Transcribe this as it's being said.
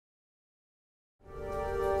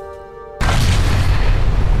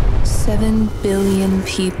7 billion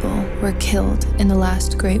people were killed in the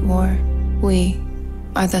last Great War. We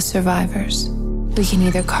are the survivors. We can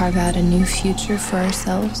either carve out a new future for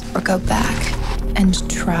ourselves or go back and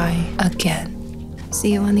try again.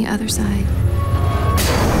 See you on the other side.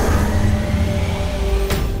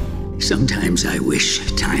 Sometimes I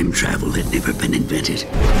wish time travel had never been invented.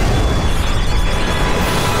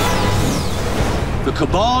 The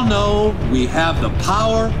Cabal know we have the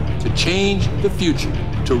power to change the future,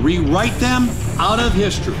 to rewrite them out of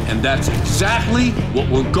history. And that's exactly what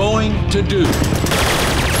we're going to do.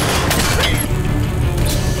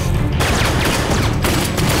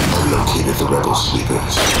 I located the rebel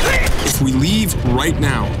sleepers. If we leave right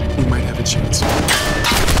now, we might have a chance.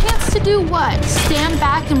 Chance to do what? Stand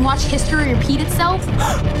back and watch history repeat itself?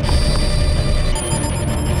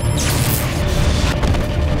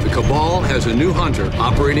 The Cabal has a new hunter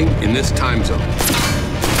operating in this time zone.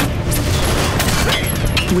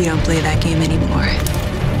 We don't play that game anymore.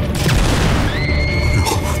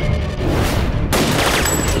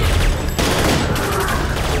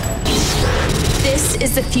 This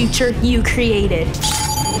is the future you created.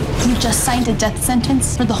 You just signed a death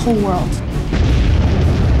sentence for the whole world.